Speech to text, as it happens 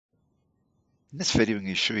In this video, I'm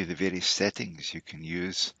going to show you the various settings you can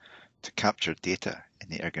use to capture data in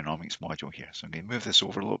the ergonomics module here. So I'm going to move this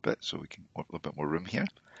over a little bit so we can have a little bit more room here.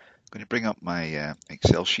 I'm going to bring up my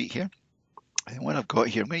Excel sheet here. And what I've got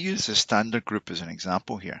here, I'm going to use the standard group as an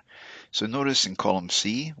example here. So notice in column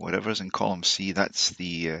C, whatever's in column C, that's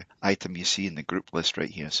the item you see in the group list right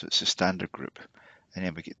here. So it's a standard group. And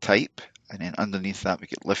then we get type, and then underneath that we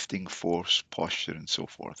get lifting, force, posture, and so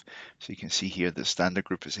forth. So you can see here the standard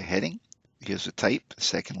group is a heading. Here's the type, the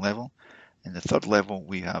second level. In the third level,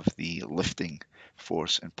 we have the lifting,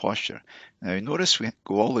 force, and posture. Now notice we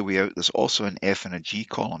go all the way out. There's also an F and a G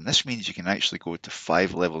column. This means you can actually go to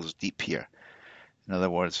 5 levels deep here. In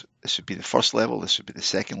other words, this would be the first level, this would be the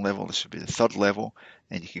second level, this would be the third level,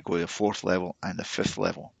 and you could go to the fourth level and the fifth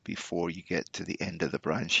level before you get to the end of the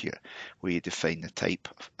branch here, where you define the type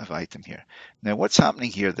of item here. Now what's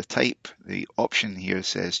happening here, the type, the option here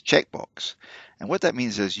says checkbox. And what that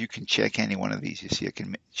means is you can check any one of these. You see I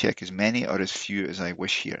can check as many or as few as I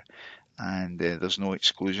wish here. And there's no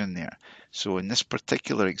exclusion there. So in this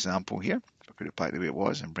particular example here, if I put it back the way it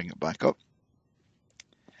was and bring it back up,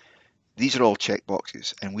 these are all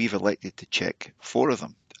checkboxes, and we've elected to check 4 of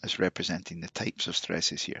them as representing the types of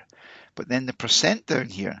stresses here. But then the percent down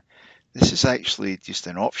here, this is actually just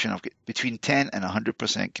an option. I've got between 10 and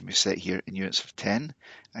 100% can be set here in units of 10,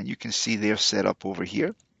 and you can see they're set up over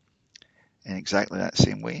here in exactly that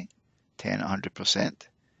same way, 10, 100%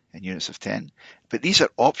 in units of 10. But these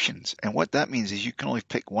are options, and what that means is you can only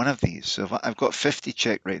pick one of these. So if I've got 50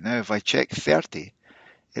 checked right now, if I check 30,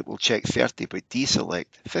 it will check 30 but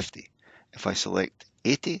deselect 50. If I select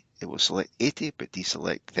 80, it will select 80 but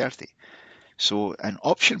deselect 30. So an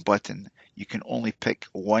option button, you can only pick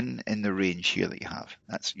one in the range here that you have.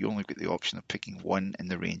 You only get the option of picking one in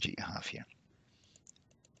the range that you have here.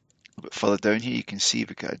 A bit further down here, you can see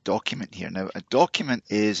we've got a document here. Now, a document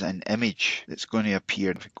is an image that's going to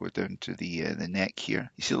appear. If we go down to the neck here,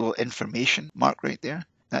 you see a little information mark right there?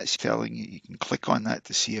 That's telling you, you can click on that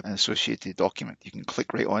to see an associated document. You can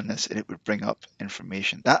click right on this and it would bring up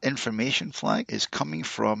information. That information flag is coming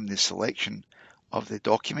from the selection of the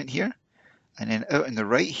document here. And then out on the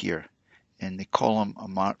right here, in the column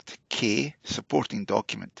marked K, supporting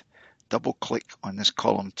document, double click on this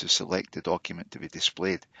column to select the document to be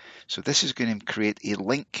displayed. So this is going to create a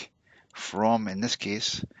link from, in this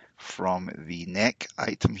case, from the neck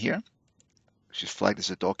item here, which is flagged as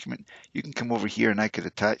a document. You can come over here and I could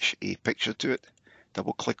attach a picture to it,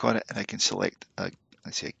 double click on it, and I can select let's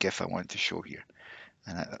say a GIF I want to show here.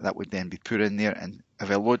 And that would then be put in there, and if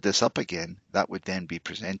I load this up again, that would then be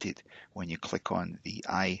presented when you click on the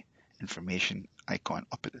eye information icon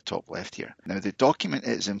up at the top left here. Now the document,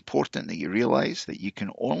 it is important that you realize that you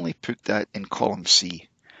can only put that in column C.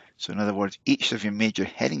 So in other words, each of your major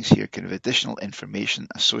headings here can have additional information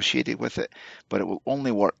associated with it, but it will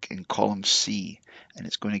only work in column C, and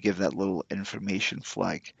it's going to give that little information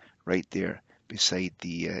flag right there beside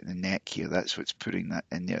the neck here. That's what's putting that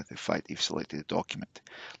in there, the fact you've selected the document.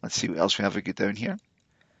 Let's see what else we have to go down here.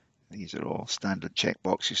 These are all standard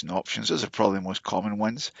checkboxes and options. Those are probably the most common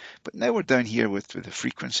ones. But now we're down here with the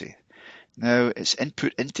frequency. Now it's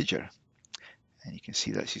input integer. And you can see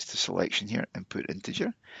that's just a selection here, input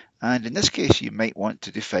integer. And in this case, you might want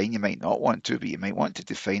to define, you might not want to, but you might want to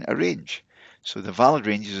define a range. So the valid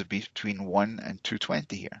ranges would be between 1 and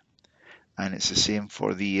 220 here. And it's the same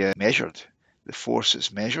for the measured. The force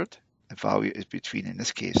is measured. The value is between, in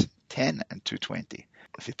this case, 10 and 220.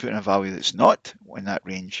 If they put in a value that's not in that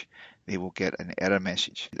range, they will get an error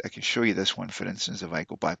message. I can show you this one, for instance, if I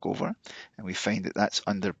go back over and we find that that's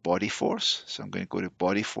under body force. So I'm going to go to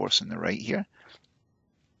body force on the right here.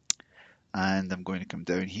 And I'm going to come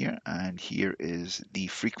down here, and here is the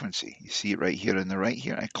frequency. You see it right here on the right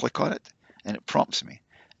here. I click on it and it prompts me.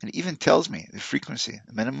 And it even tells me the frequency.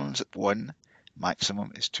 The minimum is at 1,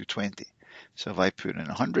 maximum is 220. So if I put in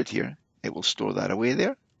 100 here, it will store that away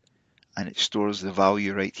there. And it stores the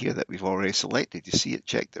value right here that we've already selected. You see it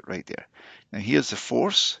checked it right there. Now here's the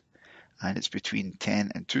force, and it's between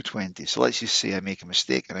 10 and 220. So let's just say I make a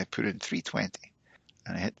mistake and I put in 320.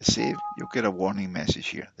 And I hit the save, you'll get a warning message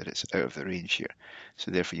here that it's out of the range here. So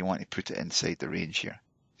therefore you want to put it inside the range here.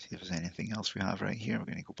 See if there's anything else we have right here. We're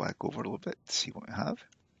going to go back over a little bit to see what we have.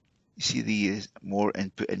 You see the more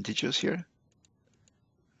input integers here,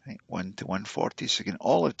 right? 1 to 140. So again,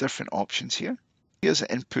 all of different options here. Here's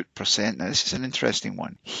the input percent. Now this is an interesting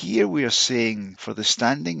one. Here we are saying for the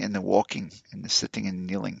standing and the walking and the sitting and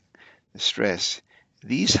kneeling, the stress,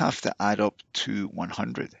 these have to add up to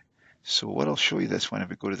 100. So what I'll show you this one, if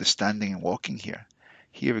we go to the standing and walking here.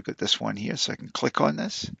 Here we've got this one here, so I can click on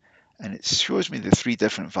this and it shows me the 3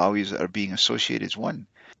 different values that are being associated as one.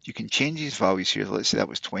 You can change these values here. Let's say that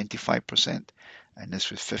was 25% and this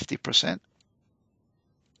was 50%. It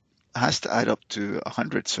has to add up to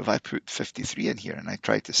 100. So if I put 53 in here and I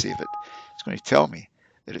try to save it, it's going to tell me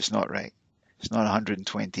that it's not right. It's not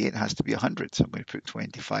 128, it has to be 100. So I'm going to put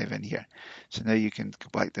 25 in here. So now you can go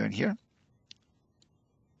back down here.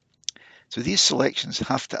 So these selections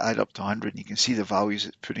have to add up to 100, and you can see the values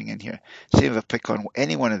it's putting in here. Say if I pick on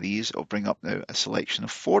any one of these, it'll bring up now a selection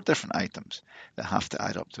of 4 different items that have to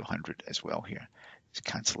add up to 100 as well here. Let's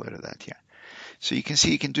cancel out of that here. So you can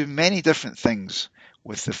see you can do many different things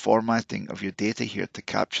with the formatting of your data here to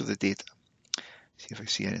capture the data. See if I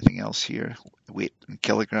see anything else here. Weight in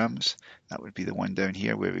kilograms. That would be the one down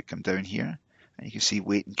here where we come down here. And you can see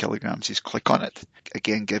weight in kilograms. Just click on it.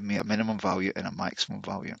 Again, give me a minimum value and a maximum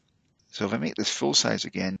value. So if I make this full size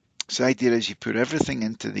again, so the idea is you put everything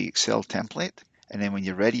into the Excel template, and then when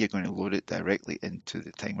you're ready, you're going to load it directly into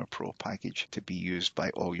the Timer Pro package to be used by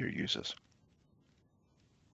all your users.